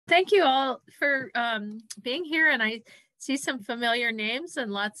thank you all for being here. And I see some familiar names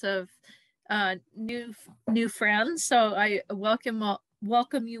and lots of new friends. So I welcome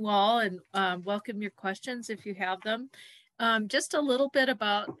you all and welcome your questions if you have them. Just a little bit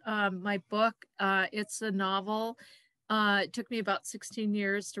about my book. It's a novel. It took me about 16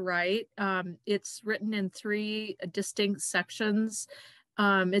 years to write. It's written in 3 distinct sections.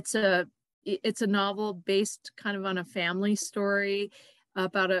 It's a novel based kind of on a family story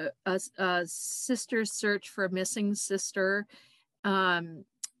about a sister's search for a missing sister.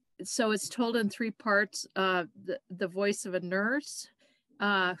 So it's told in 3 parts. The voice of a nurse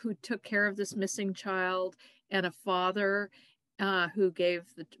who took care of this missing child, and a father who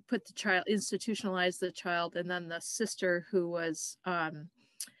institutionalized the child, and then the sister who was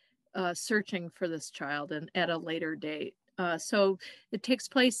searching for this child and at a later date. So it takes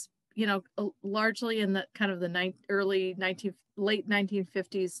place, largely in the kind of the late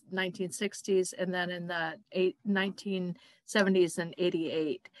 1950s, 1960s, and then in the 1970s and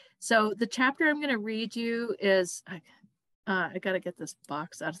 88. So the chapter I'm going to read you is, I got to get this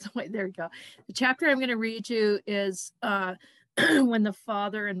box out of the way. There you go. The chapter I'm going to read you is when the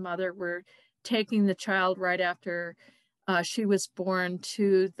father and mother were taking the child right after she was born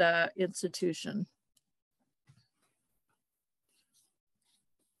to the institution.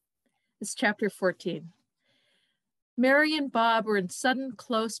 It's chapter 14. Mary and Bob were in sudden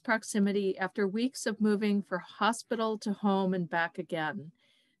close proximity after weeks of moving from hospital to home and back again.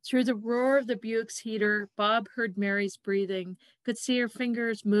 Through the roar of the Buick's heater, Bob heard Mary's breathing, could see her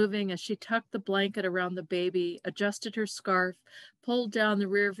fingers moving as she tucked the blanket around the baby, adjusted her scarf, pulled down the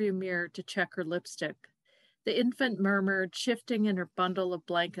rearview mirror to check her lipstick. The infant murmured, shifting in her bundle of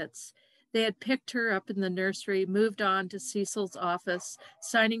blankets. They had picked her up in the nursery, moved on to Cecil's office,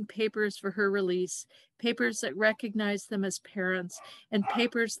 signing papers for her release, papers that recognized them as parents, and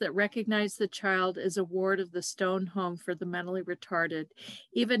papers that recognized the child as a ward of the Stone Home for the Mentally Retarded,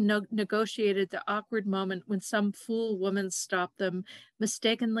 even negotiated the awkward moment when some fool woman stopped them,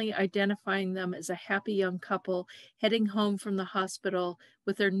 mistakenly identifying them as a happy young couple heading home from the hospital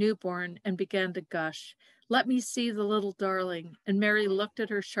with their newborn, and began to gush. "Let me see the little darling." And Mary looked at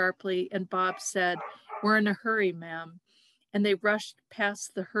her sharply, and Bob said, "We're in a hurry, ma'am." And they rushed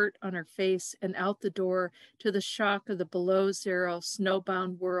past the hurt on her face and out the door to the shock of the below-zero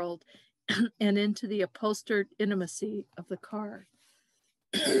snowbound world and into the upholstered intimacy of the car.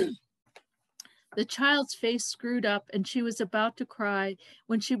 The child's face screwed up, and she was about to cry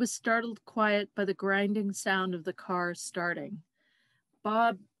when she was startled quiet by the grinding sound of the car starting.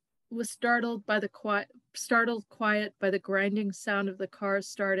 Bob was startled quiet by the grinding sound of the car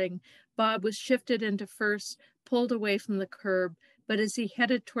starting. Bob was shifted into first, pulled away from the curb, but as he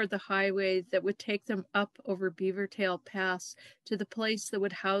headed toward the highway that would take them up over Beavertail Pass to the place that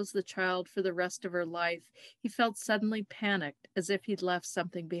would house the child for the rest of her life, he felt suddenly panicked, as if he'd left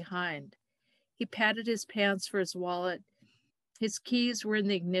something behind. He patted his pants for his wallet. His keys were in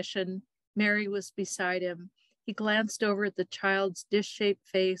the ignition. Mary was beside him. He glanced over at the child's dish-shaped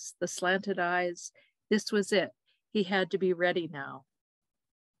face, the slanted eyes. This was it. He had to be ready now.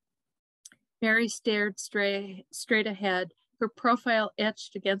 Mary stared straight ahead, her profile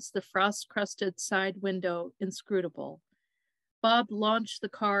etched against the frost-crusted side window, inscrutable. Bob launched the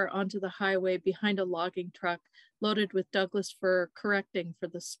car onto the highway behind a logging truck loaded with Douglas fir, correcting for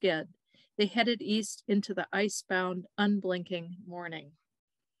the skid. They headed east into the ice-bound, unblinking morning.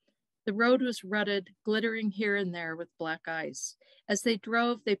 The road was rutted, glittering here and there with black ice. As they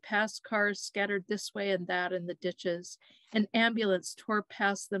drove, they passed cars scattered this way and that in the ditches. An ambulance tore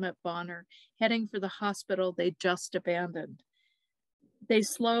past them at Bonner, heading for the hospital they'd just abandoned. They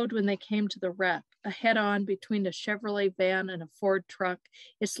slowed when they came to the wreck, a head-on between a Chevrolet van and a Ford truck,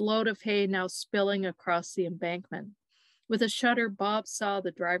 its load of hay now spilling across the embankment. With a shudder, Bob saw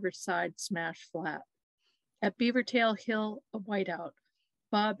the driver's side smash flat. At Beavertail Hill, a whiteout.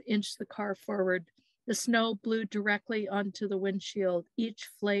 Bob inched the car forward. The snow blew directly onto the windshield, each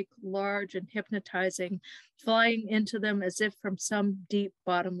flake large and hypnotizing, flying into them as if from some deep,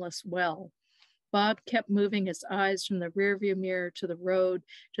 bottomless well. Bob kept moving his eyes from the rearview mirror to the road,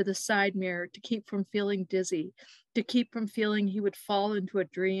 to the side mirror, to keep from feeling dizzy, to keep from feeling he would fall into a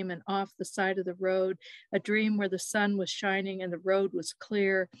dream and off the side of the road, a dream where the sun was shining and the road was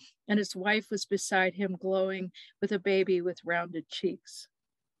clear, and his wife was beside him glowing with a baby with rounded cheeks.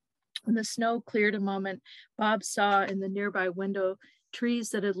 When the snow cleared a moment, Bob saw in the nearby window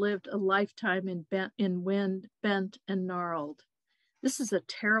trees that had lived a lifetime in wind, bent and gnarled. "This is a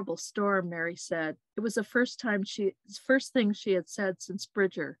terrible storm," Mary said. It was the first thing she had said since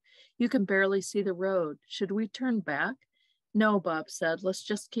Bridger. "You can barely see the road. Should we turn back?" No, Bob said, let's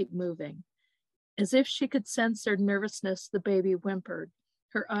just keep moving. As if she could sense their nervousness, the baby whimpered.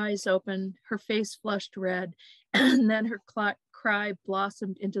 Her eyes opened, her face flushed red, and then her cry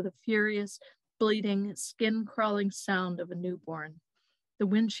blossomed into the furious, bleating, skin-crawling sound of a newborn. The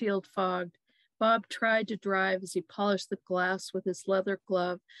windshield fogged. Bob tried to drive as he polished the glass with his leather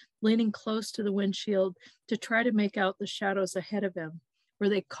glove, leaning close to the windshield to try to make out the shadows ahead of him. Were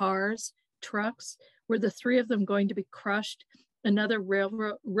they cars, trucks? Were the three of them going to be crushed? Another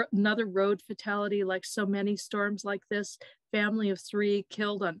road fatality like so many storms like this, family of three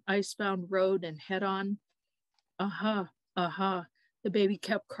killed on icebound road and head-on. Aha, aha, the baby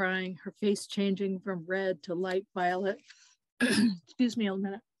kept crying, her face changing from red to light violet. Excuse me a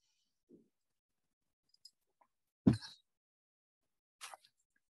minute.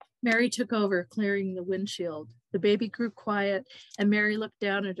 Mary took over, clearing the windshield. The baby grew quiet, and Mary looked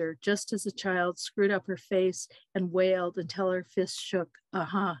down at her just as the child screwed up her face and wailed until her fists shook.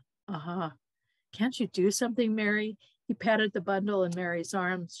 Uh-huh. Can't you do something, Mary? He patted the bundle in Mary's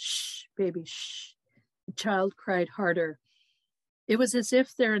arms. Shh, baby, shh. The child cried harder. It was as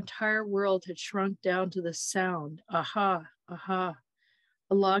if their entire world had shrunk down to the sound. Aha.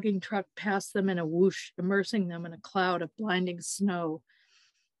 A logging truck passed them in a whoosh, immersing them in a cloud of blinding snow.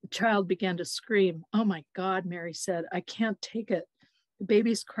 The child began to scream. Oh my God, Mary said, I can't take it. The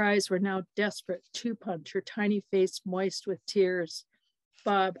baby's cries were now desperate. Two-punch, her tiny face moist with tears.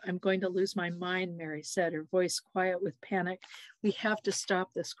 Bob, I'm going to lose my mind, Mary said, her voice quiet with panic. We have to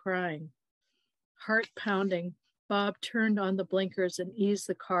stop this crying. Heart pounding, Bob turned on the blinkers and eased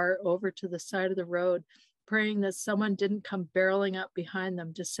the car over to the side of the road, praying that someone didn't come barreling up behind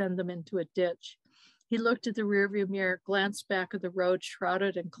them to send them into a ditch. He looked at the rearview mirror, glanced back at the road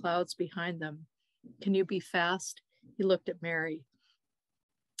shrouded in clouds behind them. Can you be fast? He looked at Mary.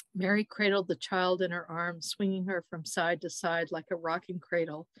 Mary cradled the child in her arms, swinging her from side to side like a rocking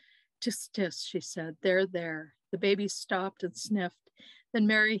cradle. Tis, she said, there. The baby stopped and sniffed. Then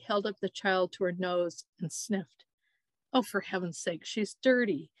Mary held up the child to her nose and sniffed. Oh, for heaven's sake, she's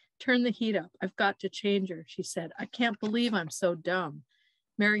dirty. Turn the heat up. I've got to change her, she said. I can't believe I'm so dumb.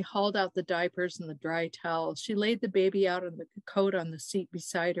 Mary hauled out the diapers and the dry towels. She laid the baby out on the coat on the seat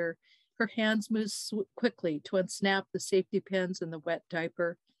beside her. Her hands moved quickly to unsnap the safety pins in the wet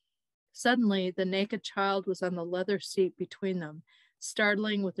diaper. Suddenly, the naked child was on the leather seat between them,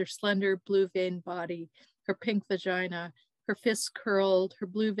 startling with her slender blue-veined body, her pink vagina, her fists curled, her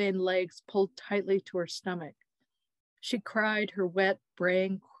blue-veined legs pulled tightly to her stomach. She cried her wet,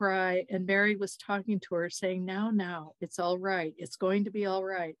 braying cry, and Mary was talking to her, saying, now, it's all right. It's going to be all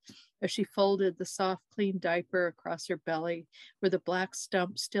right, as she folded the soft, clean diaper across her belly, where the black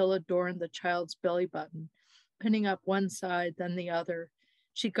stump still adorned the child's belly button, pinning up one side, then the other.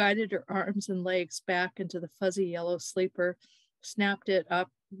 She guided her arms and legs back into the fuzzy yellow sleeper, snapped it up,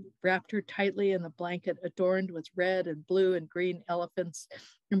 wrapped her tightly in the blanket adorned with red and blue and green elephants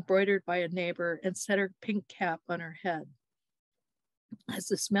embroidered by a neighbor, and set her pink cap on her head. As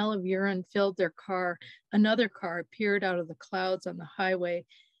the smell of urine filled their car, another car appeared out of the clouds on the highway,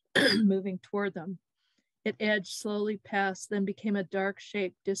 moving toward them. It edged slowly past, then became a dark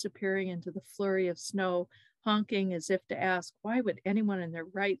shape, disappearing into the flurry of snow, honking as if to ask, why would anyone in their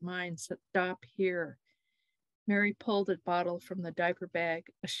right mind stop here? Mary pulled a bottle from the diaper bag,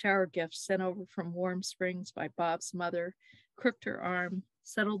 a shower gift sent over from Warm Springs by Bob's mother, crooked her arm,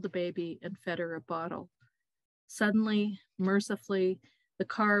 settled the baby, and fed her a bottle. Suddenly, mercifully, the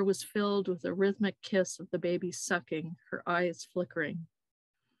car was filled with a rhythmic kiss of the baby sucking, her eyes flickering.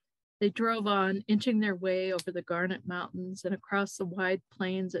 They drove on, inching their way over the Garnet Mountains and across the wide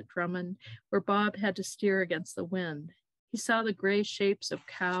plains at Drummond, where Bob had to steer against the wind. He saw the gray shapes of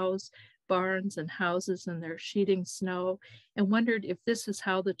cows, barns, and houses in their sheeting snow, and wondered if this is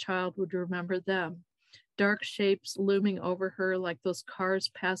how the child would remember them, dark shapes looming over her like those cars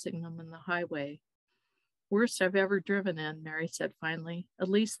passing them in the highway. Worst I've ever driven in, Mary said finally. At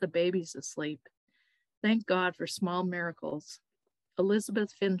least the baby's asleep. Thank God for small miracles.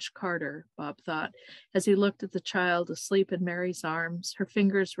 Elizabeth Finch Carter, Bob thought, as he looked at the child asleep in Mary's arms, her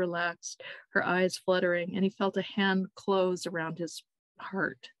fingers relaxed, her eyes fluttering, and he felt a hand close around his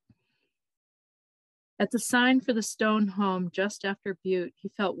heart. At the sign for the stone home just after Butte, he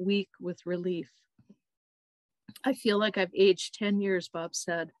felt weak with relief. I feel like I've aged 10 years, Bob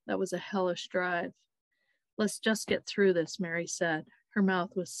said. That was a hellish drive. Let's just get through this, Mary said. Her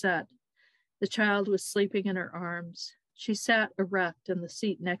mouth was set. The child was sleeping in her arms. She sat erect in the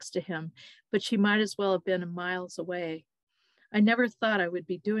seat next to him, but she might as well have been miles away. I never thought I would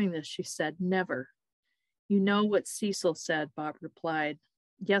be doing this, she said. Never. You know what Cecil said, Bob replied.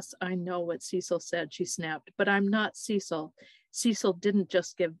 Yes, I know what Cecil said, she snapped, but I'm not Cecil. Cecil didn't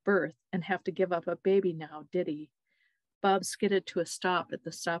just give birth and have to give up a baby now, did he? Bob skidded to a stop at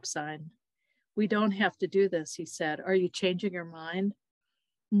the stop sign. We don't have to do this, he said. Are you changing your mind?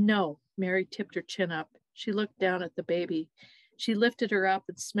 No, Mary tipped her chin up. She looked down at the baby. She lifted her up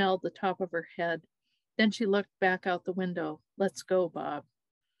and smelled the top of her head. Then she looked back out the window. Let's go, Bob.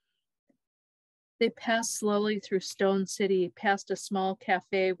 They passed slowly through Stone City, past a small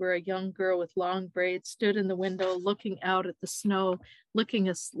cafe where a young girl with long braids stood in the window looking out at the snow, licking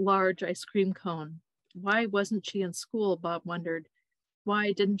a large ice cream cone. Why wasn't she in school, Bob wondered.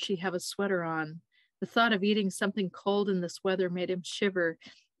 Why didn't she have a sweater on? The thought of eating something cold in this weather made him shiver,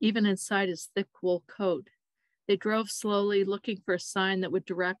 even inside his thick wool coat. They drove slowly, looking for a sign that would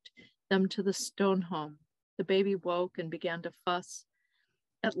direct them to the Stone home. The baby woke and began to fuss.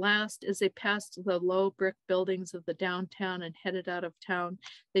 At last, as they passed the low brick buildings of the downtown and headed out of town,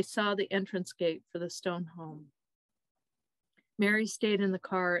 they saw the entrance gate for the Stone home. Mary stayed in the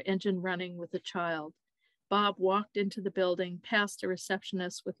car, engine running, with the child. Bob walked into the building, past a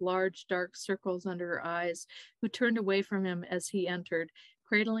receptionist with large dark circles under her eyes, who turned away from him as he entered,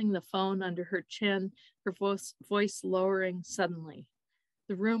 cradling the phone under her chin, her voice lowering suddenly.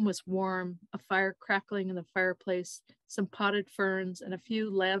 The room was warm, a fire crackling in the fireplace, some potted ferns, and a few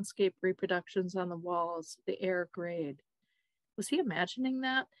landscape reproductions on the walls, the air grayed. Was he imagining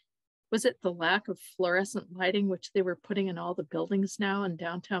that? Was it the lack of fluorescent lighting which they were putting in all the buildings now in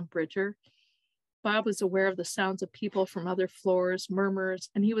downtown Bridger? Bob was aware of the sounds of people from other floors, murmurs,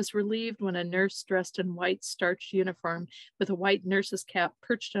 and he was relieved when a nurse dressed in white starched uniform with a white nurse's cap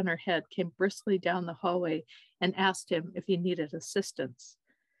perched on her head came briskly down the hallway and asked him if he needed assistance.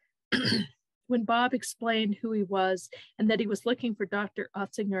 When Bob explained who he was and that he was looking for Dr.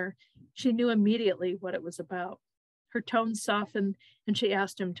 Otzinger, she knew immediately what it was about. Her tone softened and she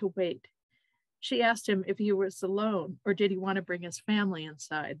asked him to wait. She asked him if he was alone or did he want to bring his family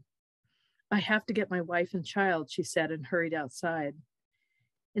inside. I have to get my wife and child, she said, and hurried outside.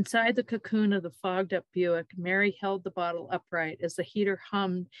 Inside the cocoon of the fogged-up Buick, Mary held the bottle upright as the heater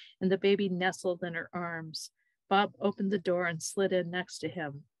hummed and the baby nestled in her arms. Bob opened the door and slid in next to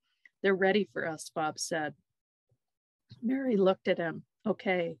him. They're ready for us, Bob said. Mary looked at him.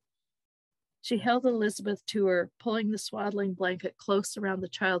 Okay. She held Elizabeth to her, pulling the swaddling blanket close around the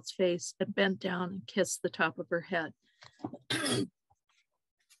child's face, and bent down and kissed the top of her head.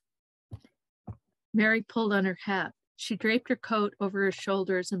 Mary pulled on her hat. She draped her coat over her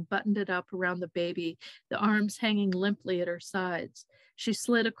shoulders and buttoned it up around the baby, the arms hanging limply at her sides. She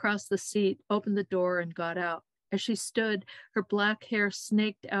slid across the seat, opened the door, and got out. As she stood, her black hair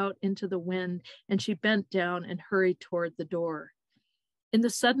snaked out into the wind, and she bent down and hurried toward the door. In the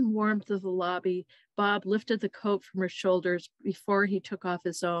sudden warmth of the lobby, Bob lifted the coat from her shoulders before he took off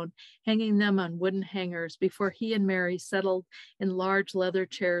his own, hanging them on wooden hangers before he and Mary settled in large leather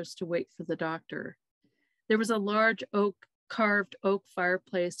chairs to wait for the doctor. There was a large carved oak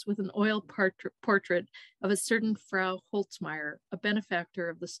fireplace with an oil portrait of a certain Frau Holzmeier, a benefactor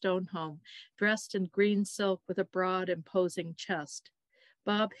of the Stone home, dressed in green silk with a broad, imposing chest.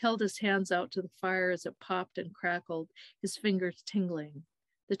 Bob held his hands out to the fire as it popped and crackled, his fingers tingling.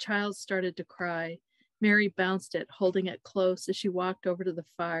 The child started to cry. Mary bounced it, holding it close as she walked over to the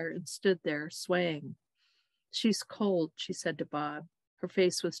fire and stood there, swaying. She's cold, she said to Bob. Her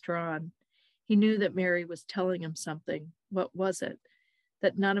face was drawn. He knew that Mary was telling him something. What was it?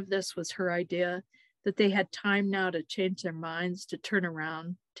 That none of this was her idea? That they had time now to change their minds, to turn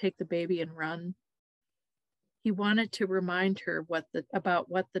around, take the baby and run? He wanted to remind her about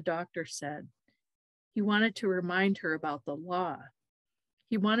what the doctor said. He wanted to remind her about the law.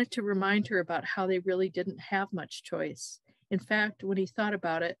 He wanted to remind her about how they really didn't have much choice. In fact, when he thought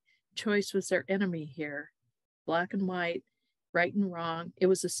about it, choice was their enemy here. Black and white, right and wrong. It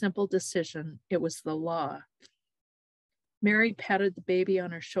was a simple decision. It was the law. Mary patted the baby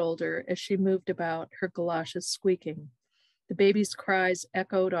on her shoulder as she moved about, her galoshes squeaking. The baby's cries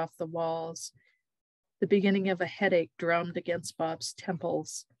echoed off the walls. The beginning of a headache drummed against Bob's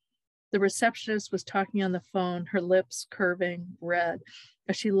temples. The receptionist was talking on the phone, her lips curving, red,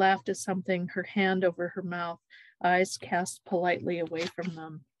 as she laughed at something, her hand over her mouth, eyes cast politely away from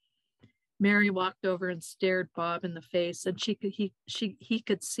them. Mary walked over and stared Bob in the face, and he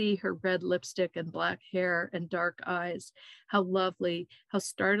could see her red lipstick and black hair and dark eyes. How lovely, how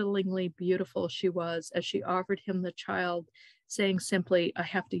startlingly beautiful she was as she offered him the child, saying simply, I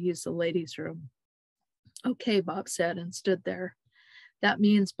have to use the ladies' room. Okay, Bob said, and stood there. That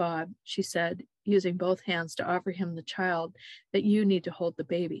means, Bob, she said, using both hands to offer him the child, that you need to hold the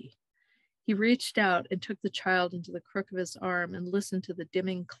baby. He reached out and took the child into the crook of his arm and listened to the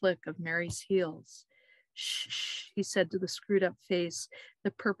dimming click of Mary's heels. Shh, shh, he said to the screwed up face,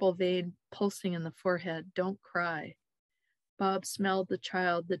 the purple vein pulsing in the forehead. Don't cry. Bob smelled the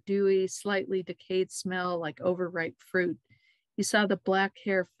child, the dewy, slightly decayed smell like overripe fruit. He saw the black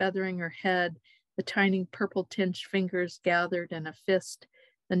hair feathering her head, the tiny purple-tinged fingers gathered in a fist,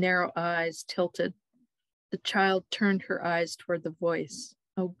 the narrow eyes tilted. The child turned her eyes toward the voice.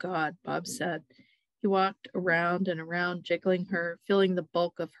 Oh, God, Bob said. He walked around and around, jiggling her, feeling the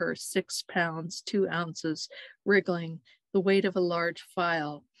bulk of her 6 pounds, 2 ounces, wriggling, the weight of a large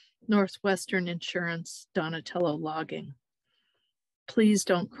file. Northwestern Insurance, Donatello Logging. Please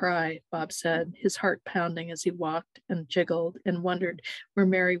don't cry, Bob said, his heart pounding as he walked and jiggled and wondered where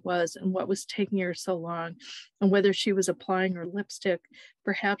Mary was and what was taking her so long and whether she was applying her lipstick.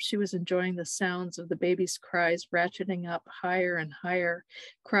 Perhaps she was enjoying the sounds of the baby's cries ratcheting up higher and higher,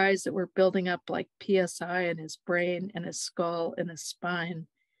 cries that were building up like PSI in his brain and his skull and his spine.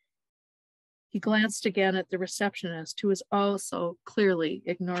 He glanced again at the receptionist, who was also clearly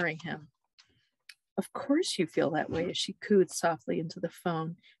ignoring him. Of course you feel that way, she cooed softly into the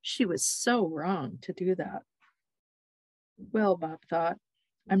phone. She was so wrong to do that. Well, Bob thought,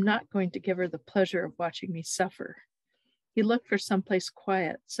 I'm not going to give her the pleasure of watching me suffer. He looked for someplace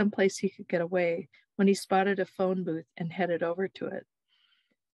quiet, someplace he could get away, when he spotted a phone booth and headed over to it.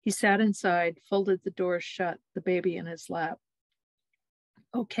 He sat inside, folded the door shut, the baby in his lap.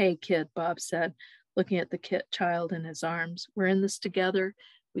 Okay, kid, Bob said, looking at the child in his arms. We're in this together.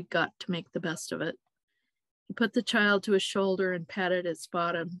 We got to make the best of it. He put the child to his shoulder and patted its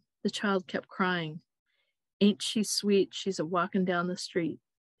bottom. The child kept crying. Ain't she sweet? She's a-walking down the street.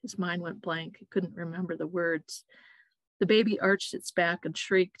 His mind went blank. He couldn't remember the words. The baby arched its back and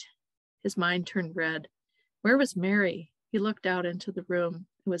shrieked. His mind turned red. Where was Mary? He looked out into the room.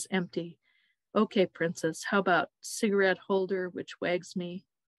 It was empty. Okay, princess, how about cigarette holder which wags me?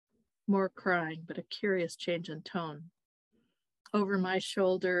 More crying, but a curious change in tone. Over my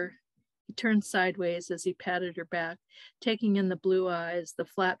shoulder. He turned sideways as he patted her back, taking in the blue eyes, the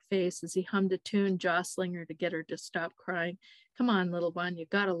flat face as he hummed a tune, jostling her to get her to stop crying. Come on, little one, you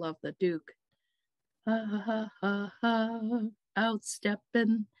gotta love the Duke. Ha, ha, ha, ha,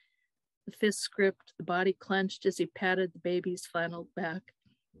 outsteppin'. The fist gripped, the body clenched as he patted the baby's flannel back.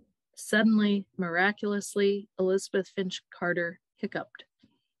 Suddenly, miraculously, Elizabeth Finch Carter hiccuped.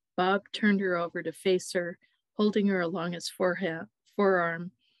 Bob turned her over to face her, holding her along his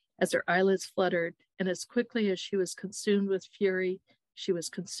forearm as her eyelids fluttered, and as quickly as she was consumed with fury, she was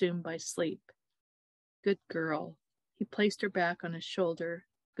consumed by sleep. Good girl. He placed her back on his shoulder.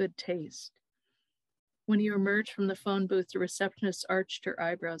 Good taste. When he emerged from the phone booth, the receptionist arched her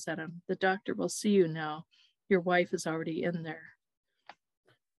eyebrows at him. The doctor will see you now. Your wife is already in there.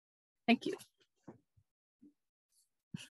 Thank you.